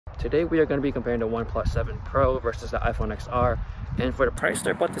Today we are going to be comparing the OnePlus 7 Pro versus the iPhone XR, and for the price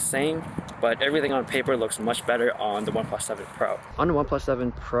they're about the same, but everything on paper looks much better on the OnePlus 7 Pro. On the OnePlus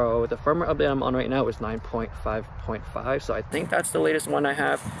 7 Pro, the firmware update I'm on right now is 9.5.5, so I think that's the latest one I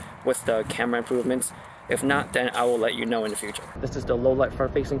have with the camera improvements. If not, then I will let you know in the future. This is the low light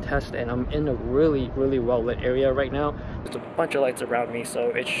front facing test, and I'm in a really well lit area right now. There's a bunch of lights around me,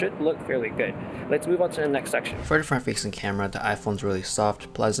 so it should look fairly good. Let's move on to the next section. For the front facing camera, the iPhone's really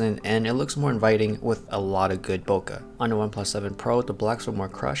soft, pleasant, and it looks more inviting with a lot of good bokeh. On the OnePlus 7 Pro, the blacks are more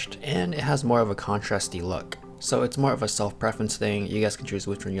crushed, and it has more of a contrasty look. So it's more of a self-preference thing, you guys can choose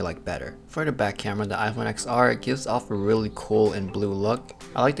which one you like better. For the back camera, the iPhone XR gives off a really cool and blue look.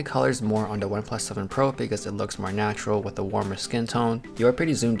 I like the colors more on the OnePlus 7 Pro because it looks more natural with a warmer skin tone. You are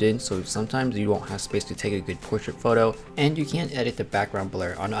pretty zoomed in, so sometimes you won't have space to take a good portrait photo, and you can't edit the background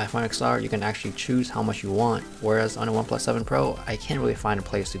blur. On the iPhone XR, you can actually choose how much you want, whereas on the OnePlus 7 Pro, I can't really find a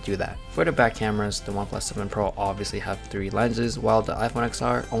place to do that. For the back cameras, the OnePlus 7 Pro obviously have 3 lenses, while the iPhone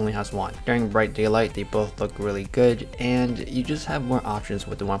XR only has 1. During bright daylight, they both look really good, and you just have more options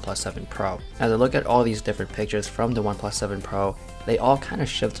with the OnePlus 7 Pro. As I look at all these different pictures from the OnePlus 7 Pro, they all kind of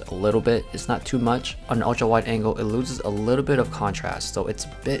shift a little bit. It's not too much. On an ultra wide angle, it loses a little bit of contrast, so it's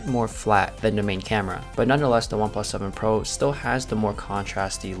a bit more flat than the main camera. But nonetheless, the OnePlus 7 Pro still has the more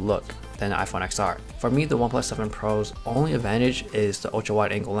contrasty look than the iPhone XR. For me, the OnePlus 7 Pro's only advantage is the ultra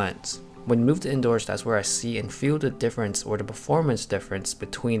wide angle lens. When you move to indoors, that's where I see and feel the difference or the performance difference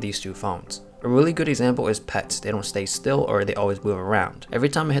between these two phones. A really good example is pets. They don't stay still or they always move around. Every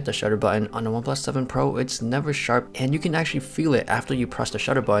time I hit the shutter button on the OnePlus 7 Pro, it's never sharp, and you can actually feel it after you press the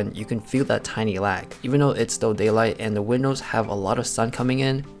shutter button. You can feel that tiny lag. Even though it's still daylight and the windows have a lot of sun coming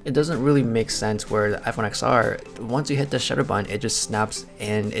in, it doesn't really make sense where the iPhone XR, once you hit the shutter button, it just snaps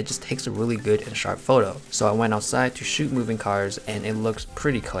and it just takes a really good and sharp photo. So I went outside to shoot moving cars and it looks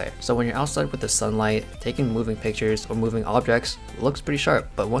pretty clear. So when you're outside with the sunlight, taking moving pictures or moving objects, it looks pretty sharp,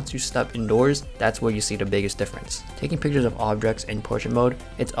 but once you step indoors, that's where you see the biggest difference. Taking pictures of objects in portrait mode,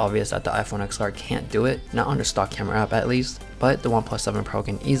 it's obvious that the iPhone XR can't do it, not on the stock camera app at least, but the OnePlus 7 Pro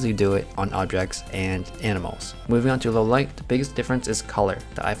can easily do it on objects and animals. Moving on to low light, the biggest difference is color.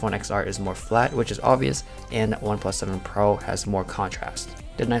 The iPhone XR is more flat, which is obvious, and the OnePlus 7 Pro has more contrast.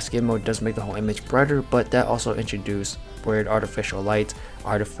 The night skin mode does make the whole image brighter, but that also introduced weird artificial light,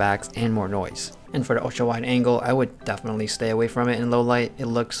 artifacts, and more noise. And for the ultra wide angle, I would definitely stay away from it in low light. It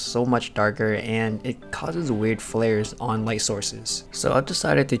looks so much darker and it causes weird flares on light sources. So I've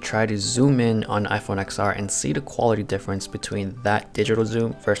decided to try to zoom in on iPhone XR and see the quality difference between that digital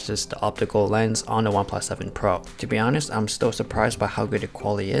zoom versus the optical lens on the OnePlus 7 Pro. To be honest, I'm still surprised by how good the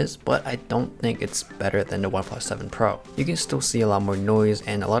quality is, but I don't think it's better than the OnePlus 7 Pro. You can still see a lot more noise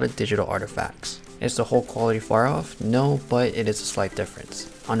and a lot of digital artifacts. Is the whole quality far off? No, but it is a slight difference.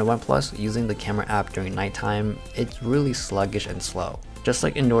 On the OnePlus, using the camera app during nighttime, it's really sluggish and slow. Just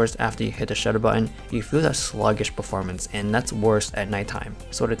like indoors, after you hit the shutter button, you feel that sluggish performance, and that's worse at nighttime.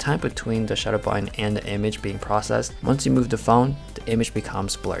 So the time between the shutter button and the image being processed, once you move the phone, the image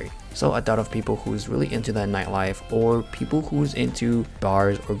becomes blurry. So I thought of people who's really into that nightlife, or people who's into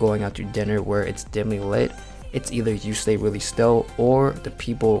bars or going out to dinner where it's dimly lit. It's either you stay really still or the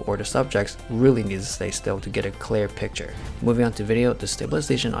people or the subjects really need to stay still to get a clear picture. Moving on to video, the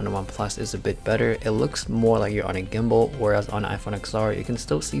stabilization on the OnePlus is a bit better. It looks more like you're on a gimbal, whereas on the iPhone XR you can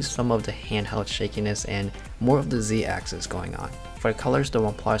still see some of the handheld shakiness and more of the Z-axis going on. For the colors, the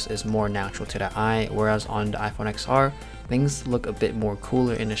OnePlus is more natural to the eye, whereas on the iPhone XR, things look a bit more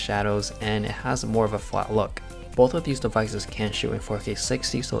cooler in the shadows and it has more of a flat look. Both of these devices can shoot in 4K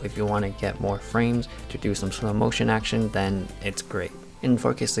 60, so if you want to get more frames to do some slow motion action, then it's great. In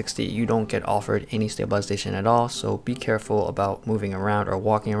 4K 60, you don't get offered any stabilization at all, so be careful about moving around or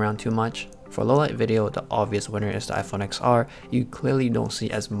walking around too much. For low light video, the obvious winner is the iPhone XR. You clearly don't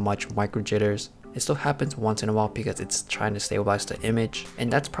see as much micro jitters. It still happens once in a while because it's trying to stabilize the image, and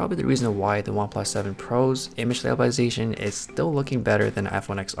that's probably the reason why the OnePlus 7 Pro's image stabilization is still looking better than the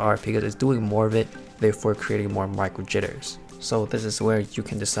iPhone XR, because it's doing more of it, therefore creating more micro jitters. So this is where you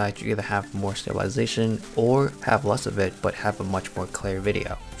can decide to either have more stabilization or have less of it but have a much more clear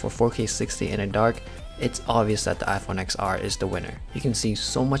video. For 4K 60 in the dark, it's obvious that the iPhone XR is the winner. You can see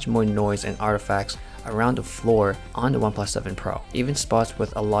so much more noise and artifacts around the floor on the OnePlus 7 Pro. Even spots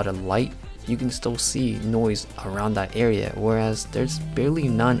with a lot of light, you can still see noise around that area, whereas there's barely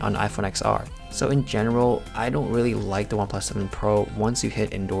none on iPhone XR. So in general, I don't really like the OnePlus 7 Pro once you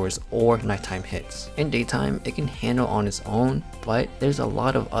hit indoors or nighttime hits. In daytime, it can handle on its own, but there's a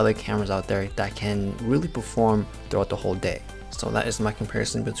lot of other cameras out there that can really perform throughout the whole day. So that is my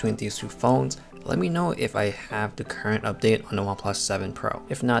comparison between these two phones. Let me know if I have the current update on the OnePlus 7 Pro.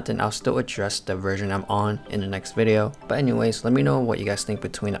 If not, then I'll still address the version I'm on in the next video. But anyways, let me know what you guys think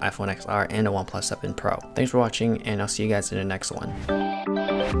between the iPhone XR and the OnePlus 7 Pro. Thanks for watching, and I'll see you guys in the next one.